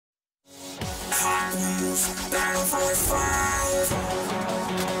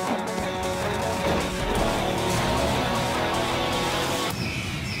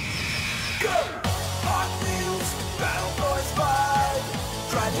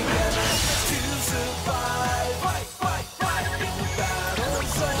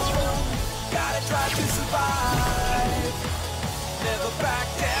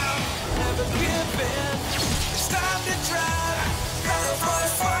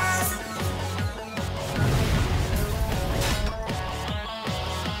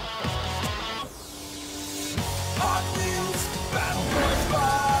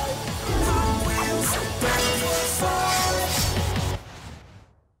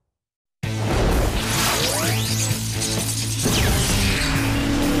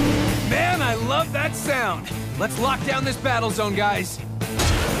Man, I love that sound! Let's lock down this battle zone, guys!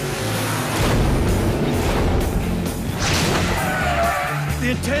 The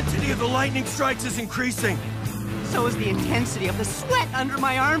intensity of the lightning strikes is increasing. So is the intensity of the sweat under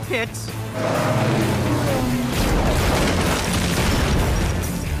my armpits.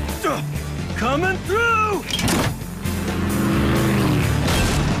 Coming through!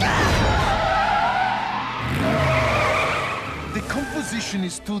 The composition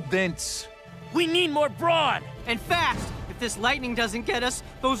is too dense. We need more brawn! And fast! If this lightning doesn't get us,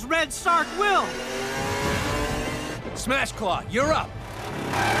 those red Sark will! Smash Claw, you're up!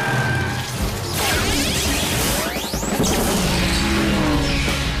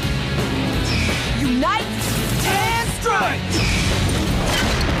 Unite and strike!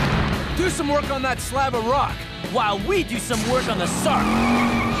 Do some work on that slab of rock, while we do some work on the Sark.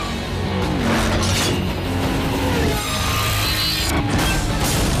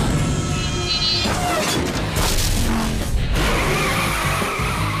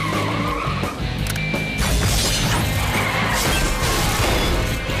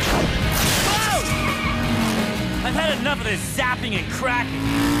 I've had enough of this zapping and cracking.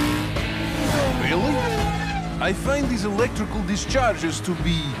 Really? I find these electrical discharges to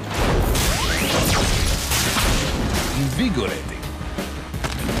be invigorating.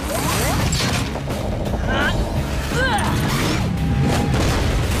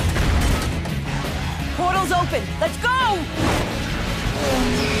 Portal's open! Let's go!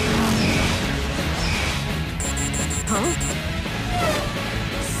 Huh?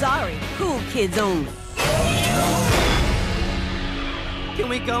 Sorry, cool kids only. Can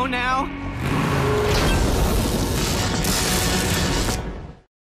we go now?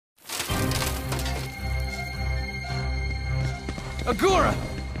 Agura!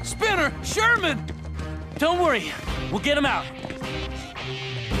 Spinner! Sherman! Don't worry, we'll get him out.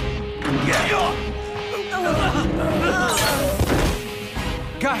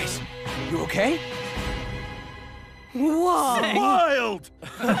 Guys, you okay? Whoa! Wild!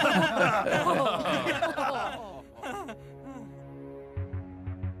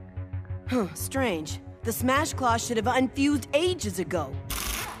 Strange. The Smash Claw should have unfused ages ago.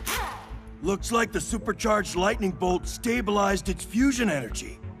 Looks like the supercharged lightning bolt stabilized its fusion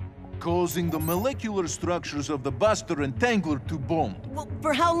energy. Causing the molecular structures of the Buster and Tangler to bond. Well,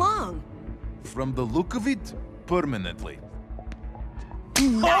 for how long? From the look of it, permanently.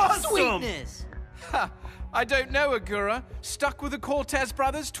 Awesome! Sweetness! Ha! I don't know, Agura. Stuck with the Cortez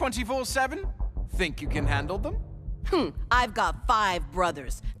brothers 24/7? Think you can handle them? I've got 5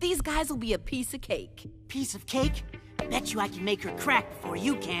 brothers. These guys will be a piece of cake. Piece of cake? Bet you I can make her crack before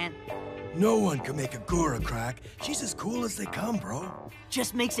you can. No one can make Agura crack. She's as cool as they come, bro.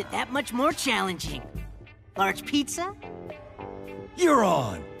 Just makes it that much more challenging. Large pizza? You're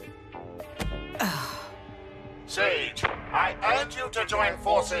on! Sage, I urge you to join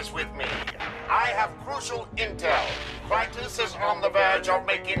forces with me. I have crucial intel. Krytus is on the verge of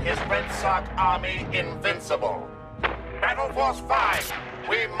making his Red Sox army invincible. Battle Force 5,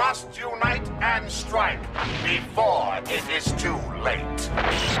 we must unite and strike before it is too late.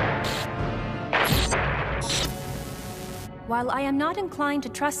 While I am not inclined to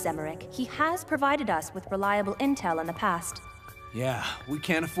trust Zemeric, he has provided us with reliable intel in the past. Yeah, we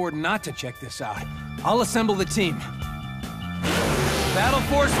can't afford not to check this out. I'll assemble the team. Battle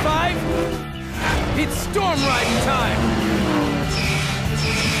Force 5? It's storm riding time!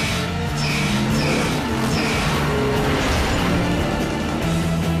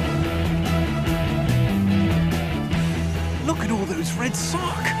 Look at all those red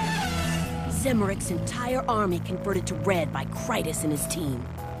Sark! Zemeric's entire army converted to red by Krytus and his team.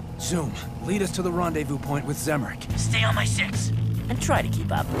 Zoom, lead us to the rendezvous point with Zemeric. Stay on my 6, and try to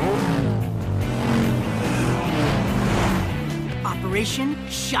keep up. Operation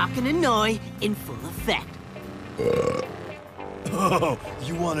Shock and Annoy in full effect. Oh,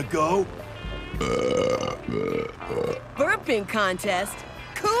 you wanna go? Burping contest?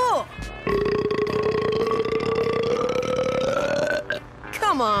 Cool!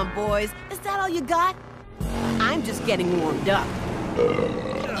 Come on, boys. Is that all you got? I'm just getting warmed up.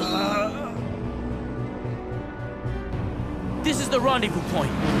 This is the rendezvous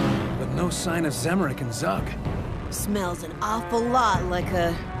point. But no sign of Zemrick and Zug. Smells an awful lot like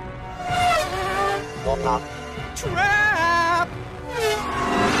a... Trap!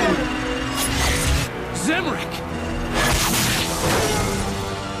 Zemrick!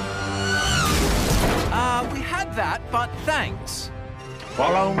 We had that, but thanks.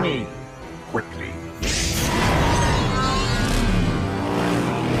 Follow me, quickly.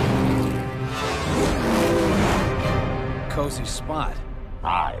 Cozy spot.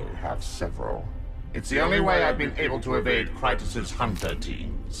 I have several. It's the only way I've been able to evade Krytus's hunter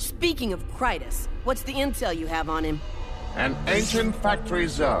teams. Speaking of Krytus, what's the intel you have on him? An ancient factory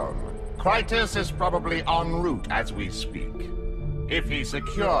zone. Krytus is probably en route as we speak. If he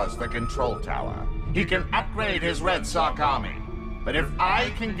secures the control tower, he can upgrade his Red Sock army. But if I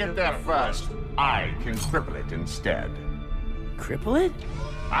can get there first, I can cripple it instead. Cripple it?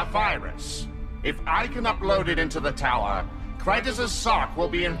 A virus. If I can upload it into the tower, Krytus's Sock will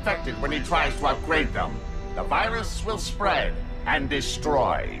be infected when he tries to upgrade them. The virus will spread and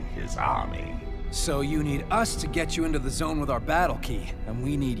destroy his army. So you need us to get you into the zone with our battle key, and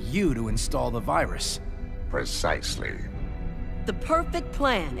we need you to install the virus. Precisely. The perfect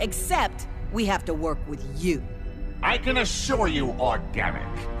plan, except we have to work with you. I can assure you, Organic,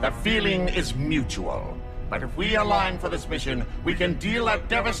 the feeling is mutual. But if we align for this mission, we can deal a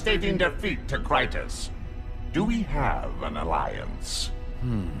devastating defeat to Krytus. Do we have an alliance?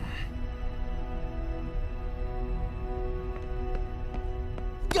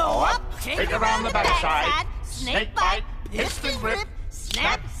 Go up, Take around the backside, snake bite, piston grip,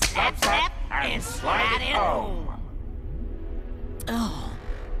 snap, snap, snap, and slide it home. Oh.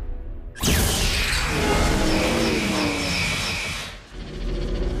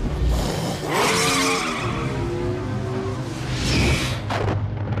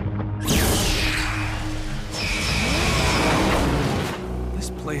 This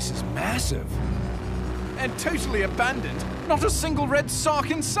place is massive. And totally abandoned. Not a single red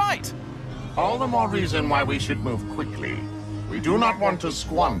sock in sight. All the more reason why we should move quickly. We do not want to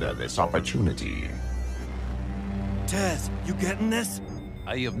squander this opportunity. Tez, you getting this?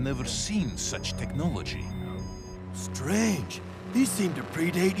 I have never seen such technology. Strange. These seem to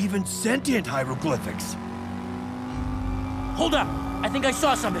predate even sentient hieroglyphics. Hold up! I think I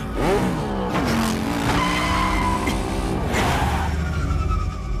saw something.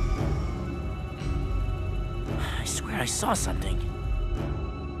 I swear I saw something.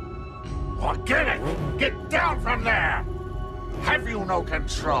 Organic! Get down from there! Have you no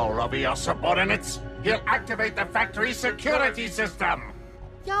control over your subordinates? He'll activate the factory security system!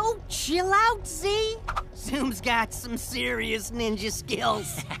 Yo, chill out, Z. Zoom's got some serious ninja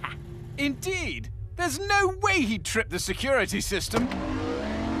skills. Indeed. There's no way he'd trip the security system.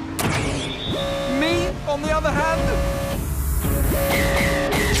 Me, on the other hand...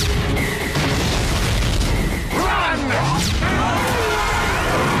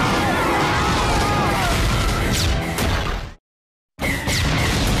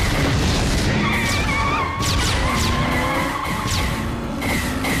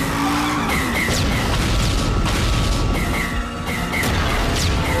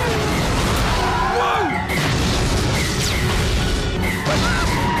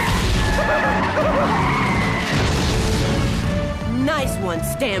 Nice one,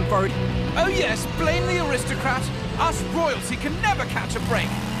 Stanford. Oh yes, blame the aristocrat. Us royalty can never catch a break.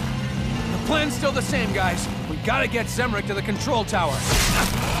 The plan's still the same, guys. We gotta get Zemrick to the control tower.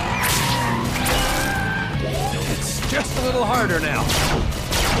 It's just a little harder now.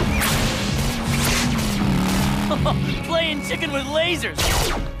 Playing chicken with lasers!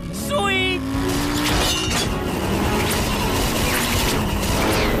 Sweet!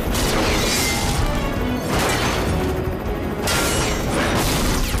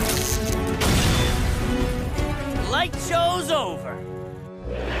 Light show's over.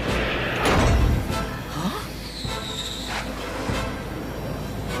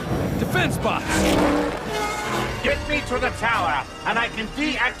 Defense box! Get me to the tower, and I can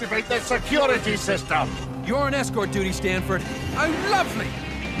deactivate the security system! You're on escort duty, Stanford. Oh, lovely.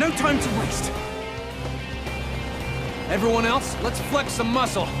 No time to waste. Everyone else, let's flex some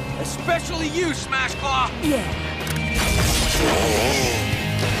muscle. Especially you, Smash Claw! Yeah.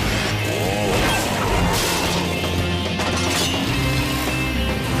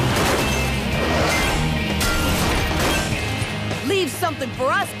 Leave something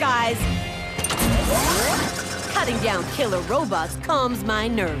for us, guys. Cutting down killer robots calms my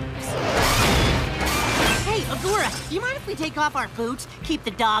nerves. Hey, Agura, do you mind if we take off our boots? Keep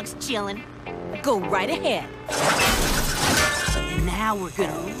the dogs chillin'. Go right ahead. Now we're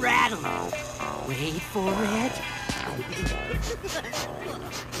gonna rattle them. Wait for it.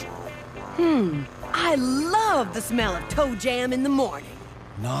 I love the smell of toe jam in the morning.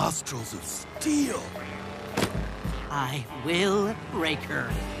 Nostrils of steel. I will break her.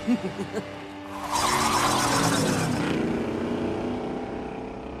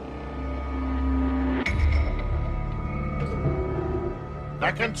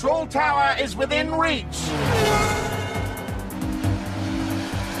 The control tower is within reach.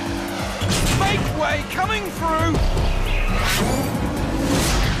 Make way, coming through!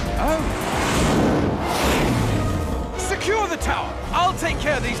 Oh. Secure the tower. I'll take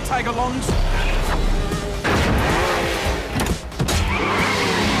care of these tagalongs.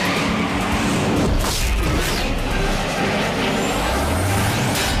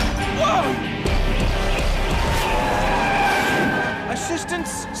 Whoa!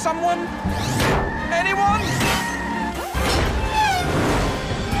 Assistance? Someone? Anyone?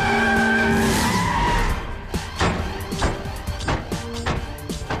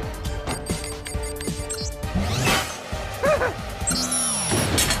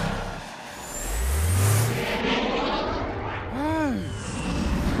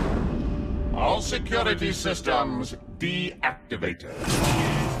 All security systems deactivated.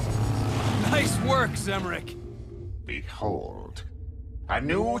 Nice work, Zemric. Behold, a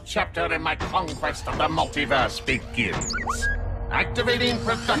new chapter in my conquest of the multiverse begins. Activating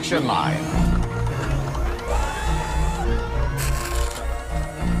production line.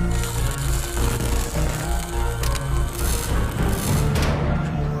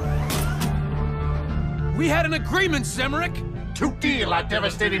 We had an agreement, Zemric. To deal a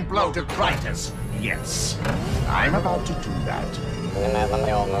devastating blow to Krytus. Yes, I'm about to do that.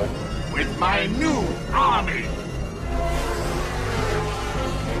 With my new army.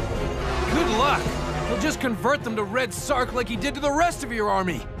 Good luck. He'll just convert them to Red Sark like he did to the rest of your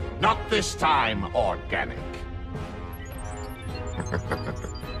army. Not this time, Organic.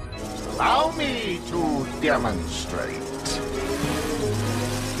 Allow me to demonstrate.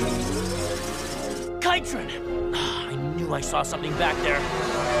 Kytron! I knew I saw something back there.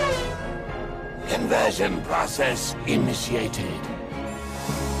 Conversion process initiated.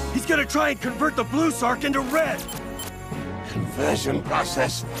 He's gonna try and convert the blue Sark into red. Conversion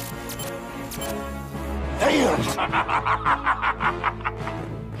process failed.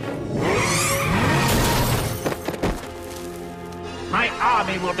 My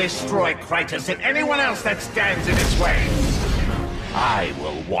army will destroy Krytus and anyone else that stands in its way. I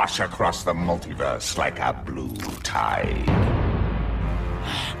will wash across the multiverse like a blue tide.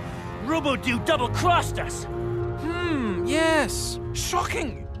 Robo-Dude double-crossed us! Yes.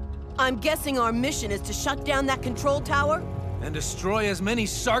 Shocking. I'm guessing our mission is to shut down that control tower? And destroy as many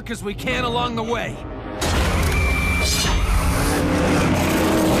Sark as we can along the way.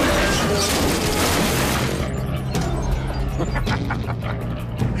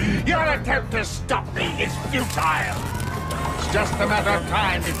 Your attempt to stop me is futile. It's just a matter of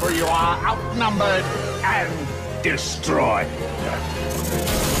time before you are outnumbered and destroyed.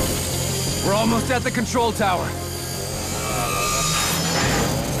 We're almost at the control tower.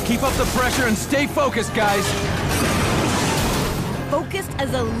 Keep up the pressure and stay focused, guys. Focused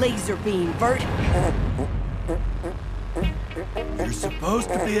as a laser beam, Bert. You're supposed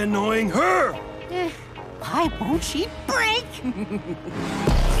to be annoying her! Why won't she break?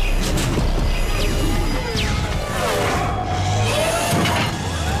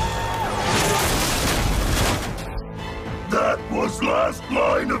 That was last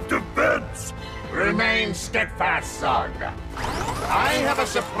line of defense. Remain steadfast, son. I have a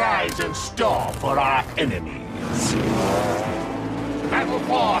surprise in store for our enemies. Battle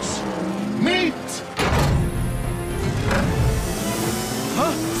Force, meet!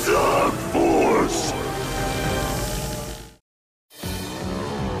 Huh? Dark Force!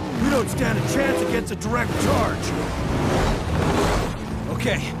 We don't stand a chance against a direct charge.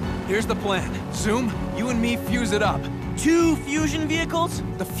 Okay, here's the plan. Zoom, you and me fuse it up. 2 fusion vehicles?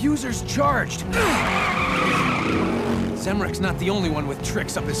 The fuser's charged. Zemric's not the only one with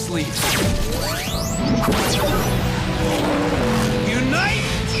tricks up his sleeve. Unite!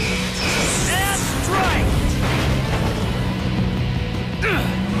 And strike!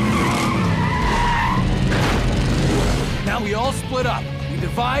 Now we all split up. We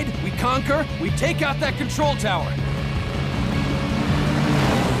divide, we conquer, we take out that control tower.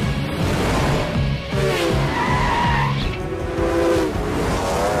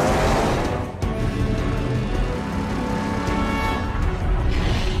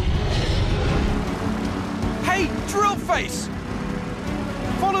 place!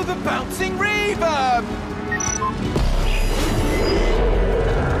 Follow the bouncing reverb!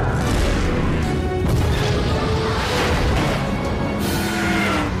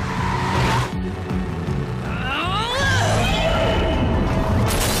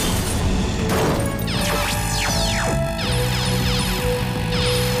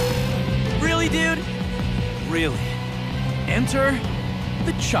 Really, dude? Really. Enter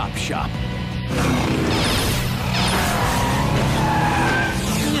the chop shop.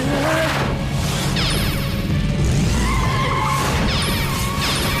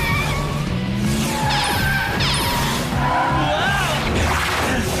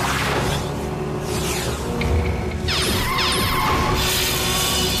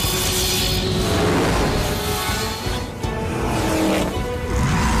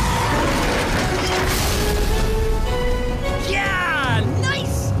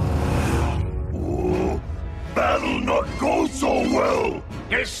 Battle not go so well.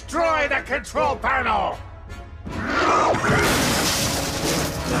 Destroy the control panel.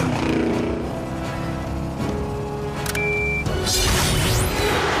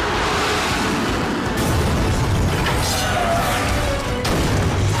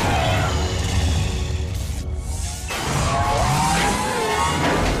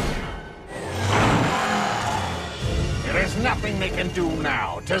 There is nothing they can do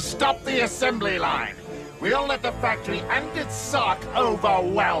now to stop the assembly line. We'll let the factory and its SOC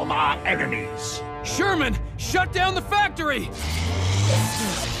overwhelm our enemies. Sherman, shut down the factory!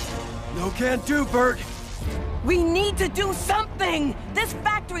 No can do, Bert. We need to do something! This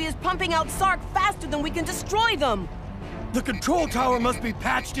factory is pumping out Sark faster than we can destroy them! The control tower must be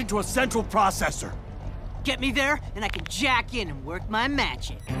patched into a central processor. Get me there, and I can jack in and work my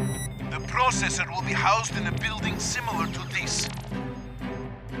magic. The processor will be housed in a building similar to this.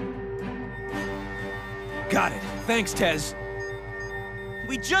 Got it. Thanks, Tez.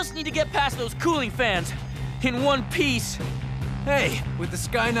 We just need to get past those cooling fans in one piece. Hey, with the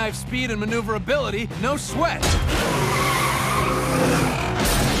Skyknife speed and maneuverability, no sweat.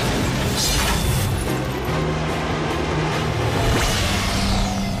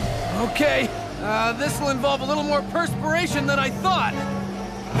 Okay, this will involve a little more perspiration than I thought.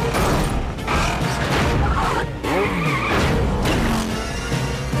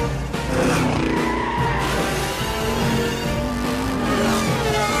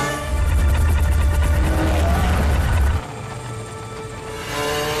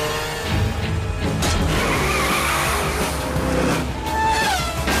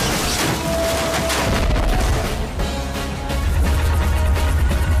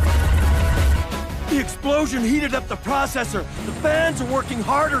 The explosion heated up the processor. The fans are working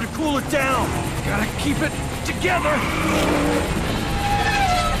harder to cool it down. Gotta keep it together.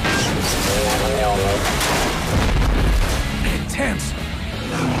 Intense.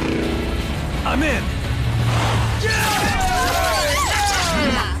 I'm in.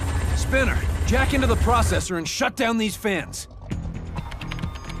 Spinner, jack into the processor and shut down these fans.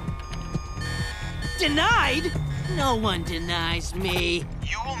 Denied? No one denies me.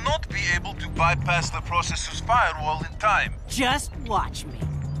 You will not be able to bypass the processor's firewall in time. Just watch me.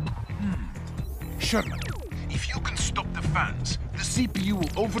 Sherman, if you can stop the fans, the CPU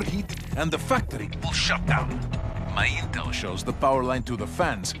will overheat and the factory will shut down. My intel shows the power line to the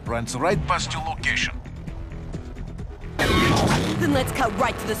fans runs right past your location. Then let's cut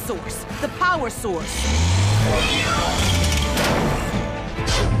right to the source. The power source.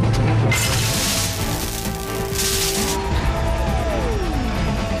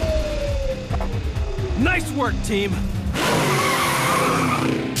 Nice work, team.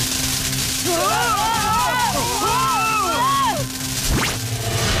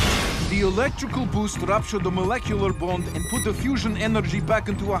 The electrical boost ruptured the molecular bond and put the fusion energy back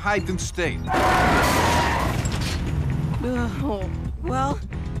into a heightened state. Oh, well,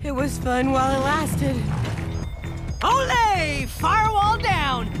 it was fun while it lasted. Olé! Firewall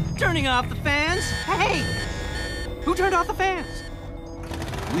down! Turning off the fans? Hey! Who turned off the fans?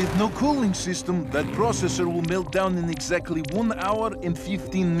 With no cooling system, that processor will melt down in exactly 1 hour and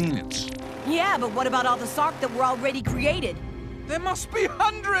 15 minutes. Yeah, but what about all the Sark that were already created? There must be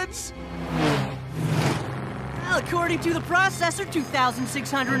hundreds! Well, according to the processor,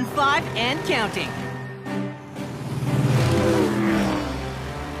 2,605 and counting.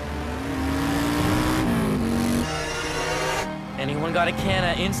 Anyone got a can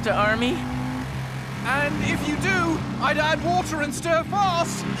of Insta Army? And if you do, I'd add water and stir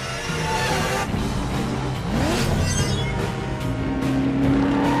fast!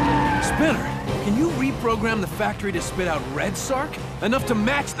 Spinner, can you reprogram the factory to spit out red Sark? Enough to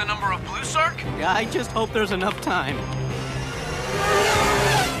match the number of blue Sark? I just hope there's enough time.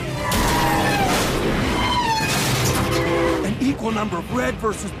 An equal number of red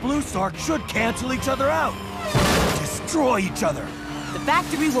versus blue Sark should cancel each other out. Destroy each other. The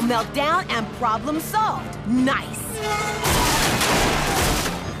factory will melt down and problem solved. Nice.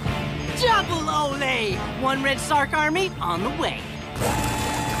 Double ole! One red Sark army on the way.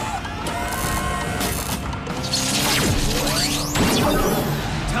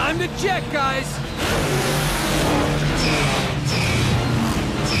 Time to check, guys!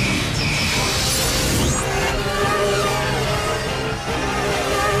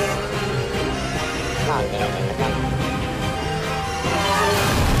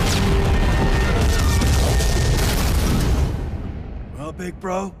 Well, big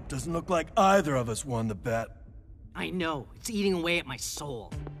bro, doesn't look like either of us won the bet. I know, it's eating away at my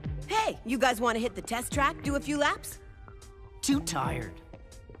soul. Hey, you guys want to hit the test track, do a few laps? Too tired.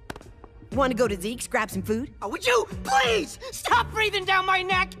 Want to go to Zeke's, grab some food? Oh, would you please stop breathing down my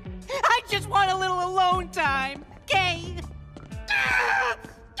neck? I just want a little alone time, okay?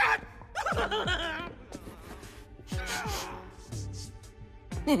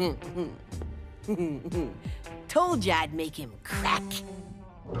 Told ya I'd make him crack.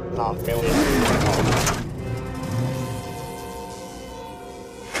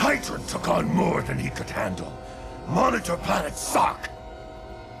 Kytron took on more than he could handle. Monitor planet Sark.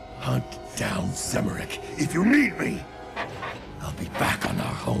 Hunt down Zemeric if you need me. I'll be back on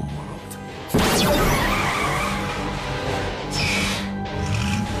our homeworld.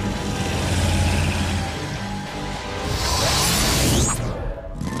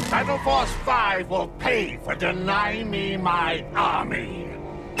 Battle Force 5 will pay for denying me my army.